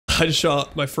I just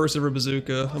shot my first ever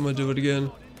bazooka. I'm gonna do it again.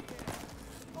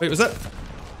 Wait, was that?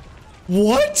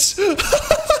 What?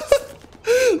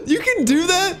 You can do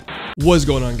that? What's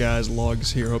going on, guys?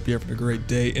 Logz here. Hope you're having a great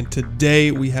day. And today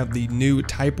we have the new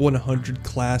Type 100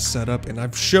 class setup. And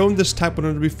I've shown this Type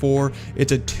 100 before.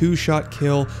 It's a 2-shot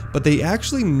kill, but they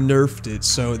actually nerfed it.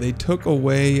 So they took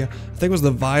away, I think it was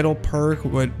the vital perk,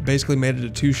 what basically made it a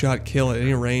 2-shot kill at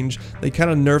any range. They kind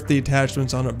of nerfed the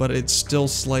attachments on it, but it still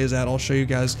slays that. I'll show you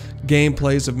guys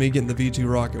gameplays of me getting the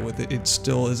V2 rocket with it. It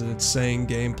still is an insane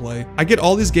gameplay. I get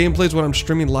all these gameplays when I'm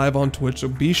streaming live on Twitch, so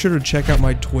be sure to check out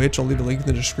my Twitch. I'll leave a link in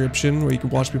the description where you can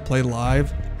watch me play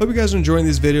live. Hope you guys are enjoying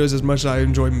these videos as much as I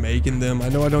enjoy making them. I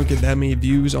know I don't get that many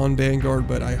views on Vanguard,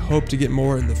 but I hope to get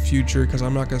more in the future because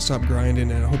I'm not going to stop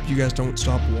grinding, and I hope you guys don't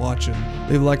stop watching.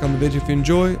 Leave a like on the video if you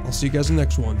enjoy. I'll see you guys in the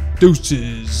next one.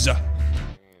 Deuces!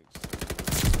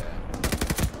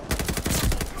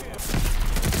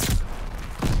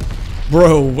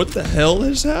 Bro, what the hell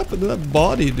has happened to that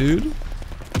body, dude?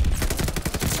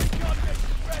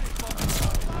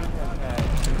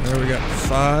 There we got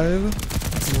 5.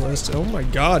 Oh my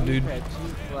god, dude.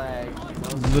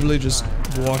 Literally just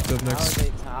walked up next.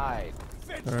 Alright,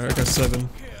 I got 7.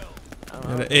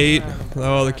 I got 8.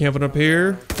 Oh, they're camping up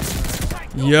here.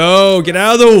 Yo, get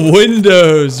out of the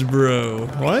windows, bro.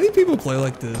 Why do people play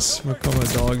like this? I'm gonna call my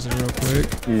dogs in real quick.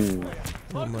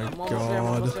 Oh my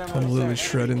god. I'm literally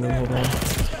shredding them. Hold on.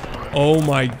 Oh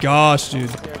my gosh, dude.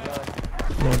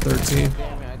 I'm on 13.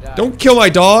 Don't kill my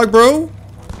dog, bro.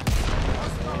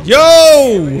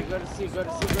 Yo!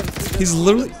 He's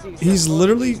literally.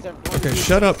 Okay,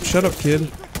 shut up, kid.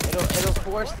 It'll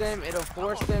force them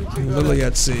to literally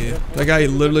at C. That guy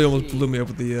literally almost blew me up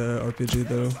with the RPG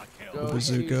though. The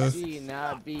bazooka.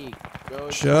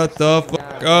 Shut the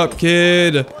fuck up,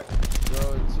 kid.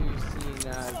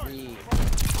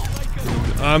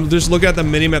 I'm just looking at the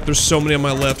minimap. There's so many on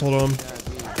my left. Hold on.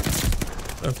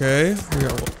 Okay, we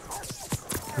got one.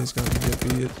 He's gonna get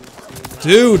beat.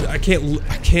 Dude, I can't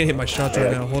hit my shots right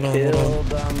now. Hold on.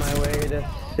 On my way to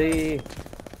C.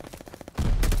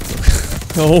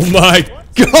 Oh my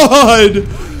god,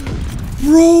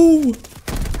 bro!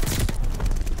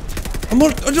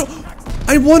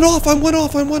 I went off. Oh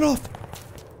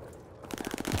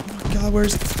my god,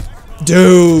 where's?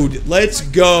 Dude, let's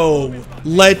go.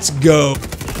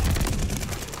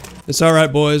 It's all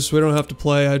right, boys. We don't have to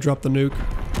play. I dropped the nuke.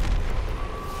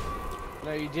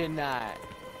 No, you did not.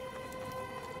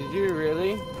 Did you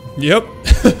really? Yep.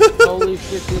 Holy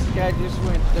shit, this guy just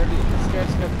went 30. This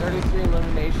guy's got 33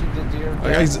 eliminations and 0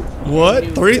 deaths.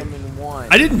 What? 3?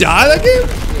 I didn't die that game?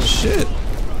 Shit.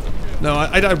 No,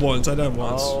 I died once.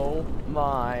 Oh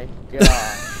my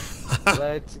god.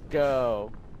 Let's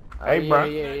go. Hey, bro.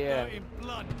 Yeah.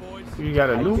 You got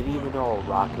a nuke? I didn't even know a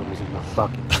rocket was in the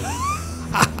fucking game.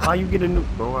 Why you get a nuke,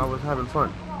 bro? I was having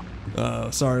fun.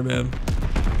 Sorry, man.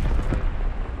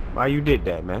 Why you did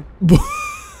that, man?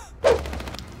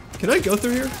 Can I go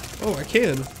through here? Oh, I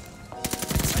can.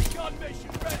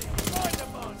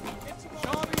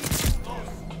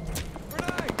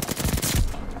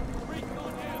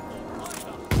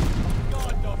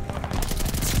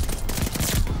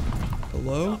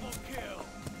 Hello?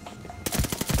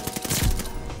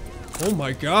 Oh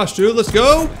my gosh, dude, let's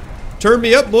go! Turn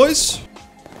me up, boys!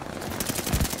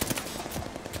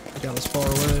 I got this far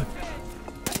away.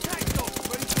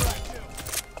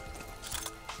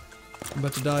 I'm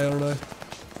about to die, aren't I?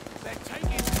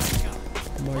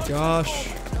 Oh my gosh.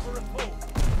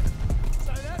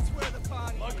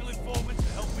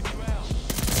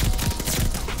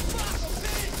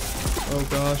 Oh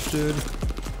gosh, dude.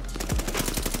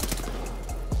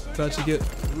 About to get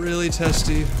really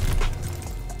testy.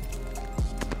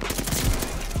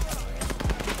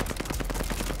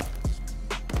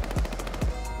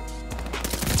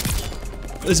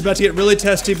 This is about to get really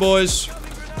testy, boys.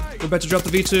 We're about to drop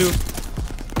the V2.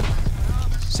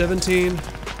 17.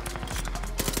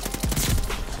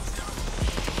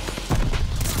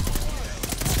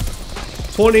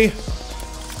 $20.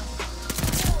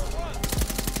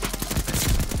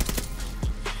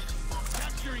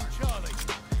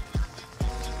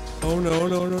 Oh no.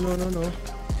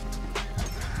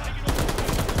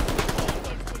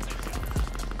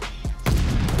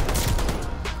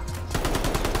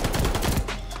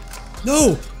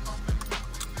 No!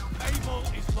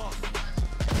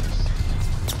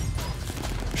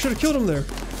 I should have killed him there.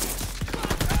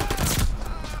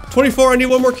 24, I need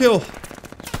one more kill.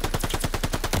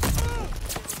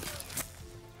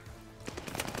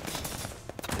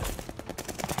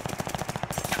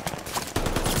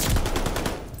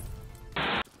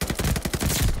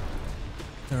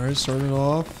 Alright, starting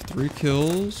off. 3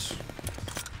 kills.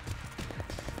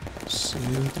 C.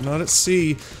 They're not at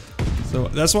C. So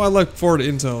that's why I look forward to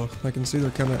intel. I can see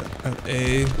they're kind of at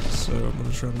A, so I'm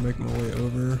gonna try to make my way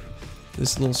over.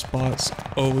 This little spot's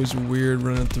always weird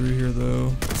running through here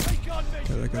though.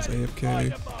 Okay, that guy's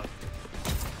AFK.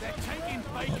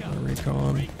 My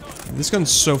recon. This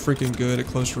gun's so freaking good at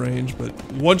close range, but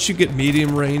once you get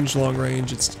medium range, long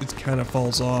range, it kind of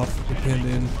falls off,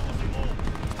 depending.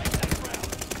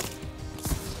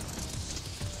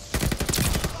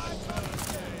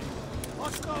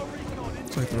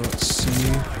 Looks like they're at C.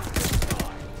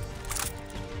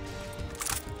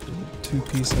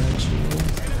 Two-piece action.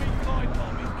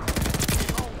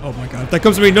 Oh my god, that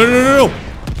comes to me. No, no, no, no, no!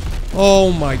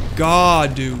 Oh my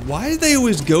god, dude. Why do they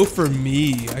always go for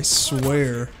me? I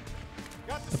swear.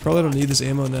 I probably don't need this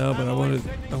ammo now, but I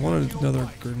wanted another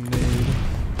grenade.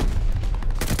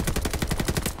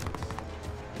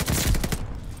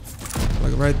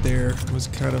 Like right there was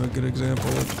kind of a good example.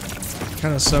 It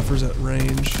kind of suffers at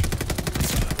range.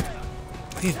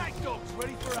 Man. A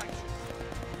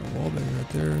wall bang right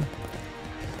there.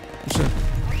 I'm just gonna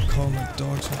call my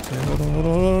dogs. Okay, hold on, hold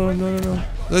on, hold on, no, no, no.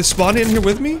 Are they spawning in here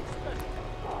with me?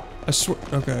 I swear.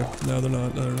 Okay, no, they're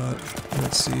not. No, they're not.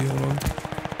 Let's see. Hold on.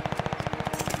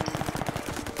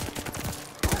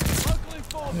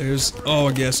 There's. Oh,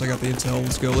 I guess I got the intel.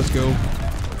 Let's go. Let's go.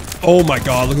 Oh my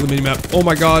god! Look at the minimap. Oh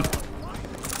my god.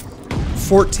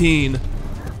 14.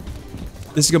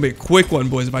 This is gonna be a quick one,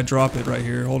 boys. If I drop it right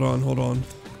here. Hold on. Hold on.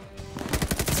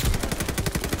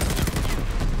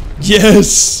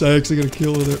 Yes! I actually got a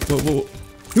kill with it. Whoa, whoa, whoa.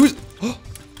 He was.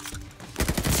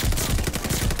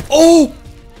 Oh!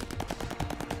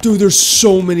 Dude, there's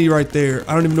so many right there.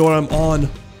 I don't even know what I'm on.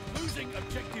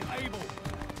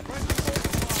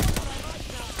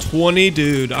 20,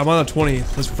 dude. I'm on a 20.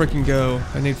 Let's freaking go.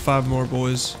 I need 5 more,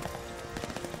 boys.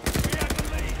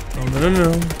 Oh, no, no, no.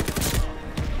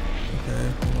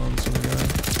 Okay, hold on. So we got...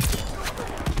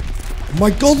 Oh my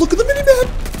god, look at the minimap!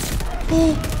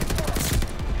 Oh.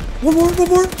 One more, one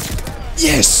more.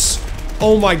 Yes!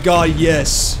 Oh my god,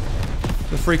 yes.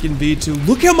 The freaking V2.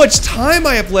 Look how much time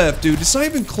I have left, dude. It's not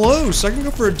even close. I can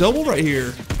go for a double right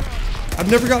here. I've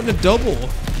never gotten a double.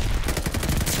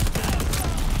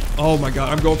 Oh my god,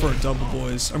 I'm going for a double,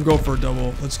 boys. I'm going for a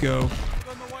double. Let's go.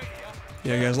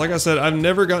 Yeah, guys, like I said, I've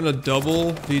never gotten a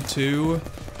double V2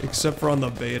 except for on the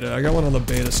beta. I got one on the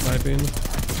beta sniping.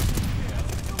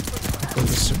 Hopefully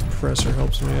the suppressor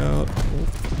helps me out. Oh,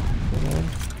 hold on.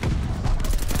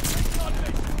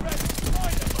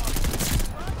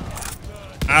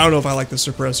 I don't know if I like the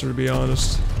suppressor, to be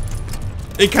honest.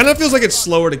 It kind of feels like it's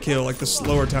slower to kill, like the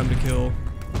slower time to kill.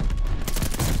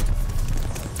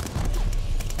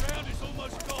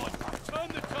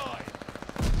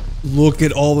 Look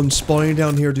at all of them spawning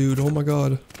down here, dude. Oh my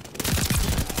god.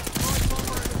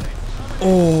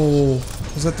 Oh,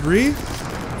 was that 3?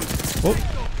 Oh.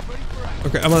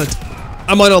 Okay, I'm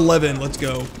on 11. Let's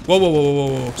go. Whoa, whoa, whoa, whoa,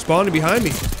 whoa! Spawning behind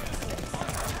me.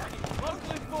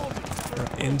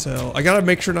 Intel. I gotta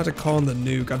make sure not to call in the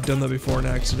nuke. I've done that before in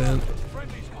accident.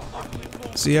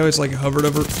 See how it's like hovered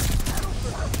over?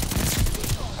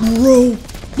 Bro!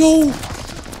 No!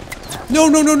 No,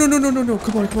 no, no, no, no, no, no, no.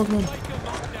 Come on, come on, come on.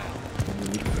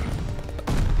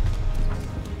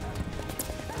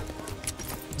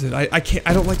 Dude, I can't,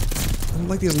 I don't like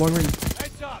these long range,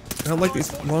 I don't like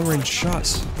these long range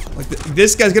shots. Like,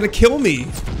 this guy's gonna kill me.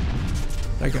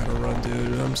 I gotta run,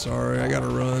 dude. I'm sorry, I gotta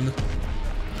run.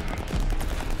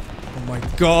 Oh my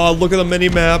god, look at the mini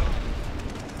map.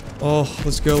 Oh,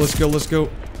 let's go, let's go, let's go.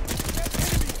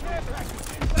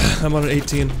 I'm on an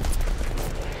 18. Yeah,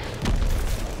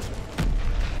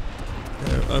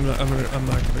 I'm not gonna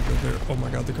go there. Oh my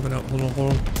god, they're coming out. Hold on,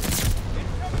 hold on.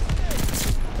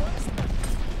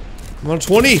 I'm on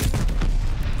 20.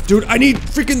 Dude, I need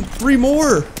freaking 3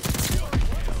 more.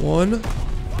 1,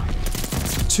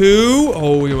 2.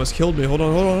 Oh, he almost killed me. Hold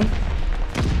on, hold on.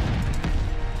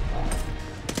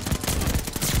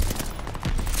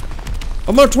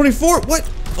 I'm on 24. What?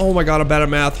 Oh my god, I'm bad at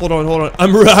math. Hold on, hold on.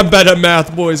 I'm bad at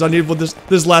math, boys. I need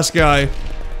this last guy.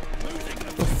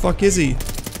 What the fuck is he?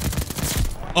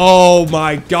 Oh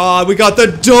my god, we got the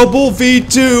double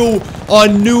V2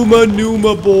 on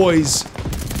Numa, boys.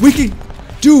 We could,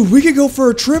 dude, we could go for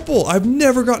a triple. I've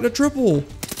never gotten a triple.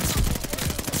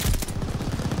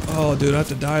 Oh, dude, I have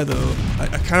to die though. I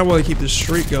kind of want to keep this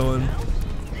streak going.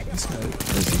 This guy,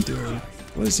 what is he doing?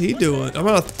 What is he doing? I'm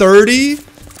on a 30.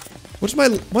 What's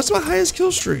my highest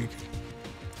kill streak?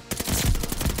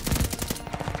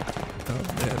 Oh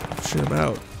man, shit, I'm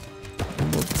out.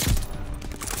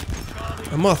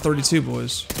 I'm on 32,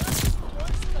 boys.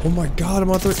 Oh my god,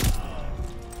 I'm on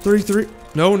 33.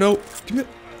 No, no. Give me.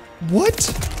 What?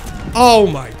 Oh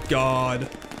my god.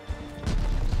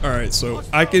 Alright, so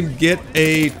I can get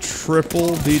a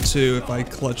triple V2 if I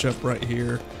clutch up right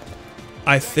here.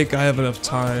 I think I have enough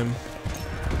time.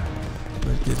 I'm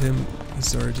gonna get him.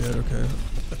 He's already dead, okay.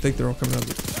 I think they're all coming out of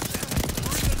the...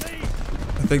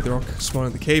 I think they're all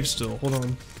spawning in the cave still. Hold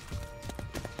on.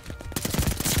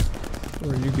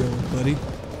 Where are you going, buddy?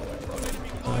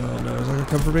 No, is that gonna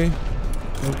come for me?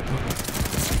 Nope.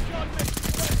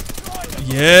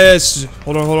 Yes!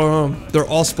 Hold on. They're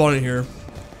all spawning here.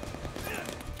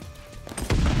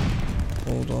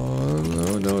 Hold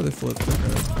on. No, they flipped.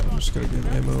 Okay. I'm just gonna get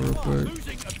ammo real quick.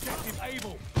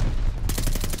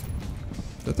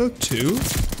 Did that throw 2?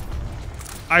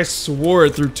 I swore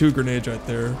it threw 2 grenades right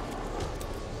there.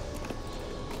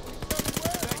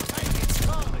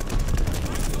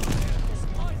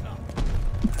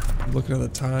 I'm looking at the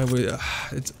time. We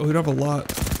don't have a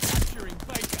lot.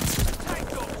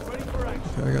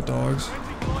 Okay, I got dogs.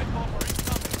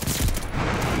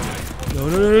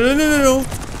 No.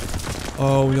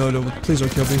 Oh, no. Please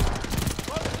don't kill me.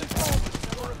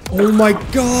 Oh my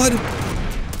god.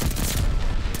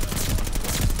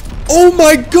 Oh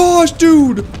my gosh,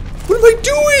 dude. What am I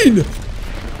doing?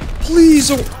 Please.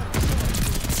 Oh.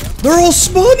 They're all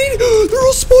spawning. They're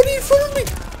all spawning in front of me.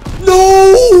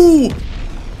 No.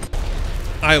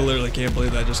 I literally can't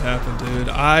believe that just happened, dude.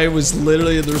 I was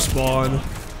literally in their spawn.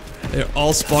 They're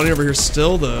all spawning over here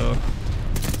still, though.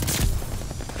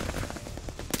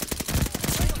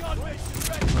 Oh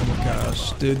my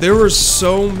gosh, dude. There were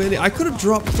so many. I could have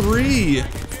dropped 3. I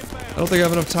don't think I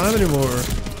have enough time anymore.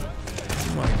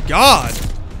 Oh my god.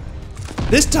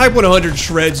 This Type 100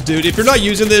 shreds, dude. If you're not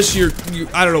using this,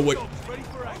 I don't know what.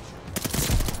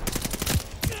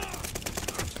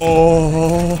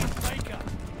 Oh.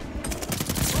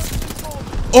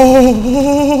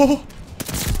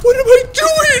 What am I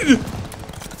doing?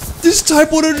 This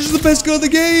Type 100 is the best gun in the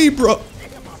game, bro.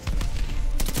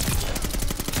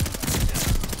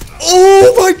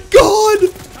 Oh my god.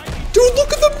 Dude,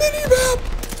 look at the minimap.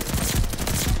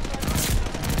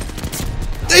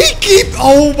 They keep,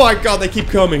 oh my god, they keep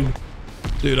coming.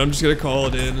 Dude, I'm just gonna call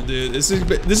it in, dude. This is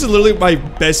literally my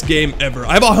best game ever.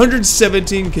 I have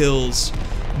 117 kills.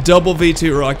 Double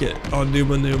V2 rocket on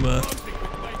Numa.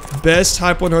 Best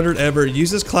Type 100 ever.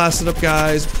 Use this class setup,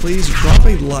 guys. Please drop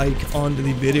a like onto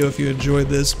the video if you enjoyed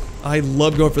this. I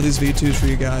love going for these V2s for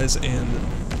you guys, and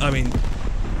I mean,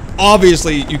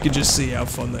 obviously you can just see how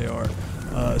fun they are.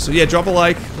 So yeah, drop a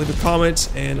like, leave a comment,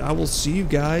 and I will see you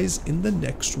guys in the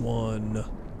next one.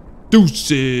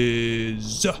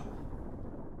 Deuces!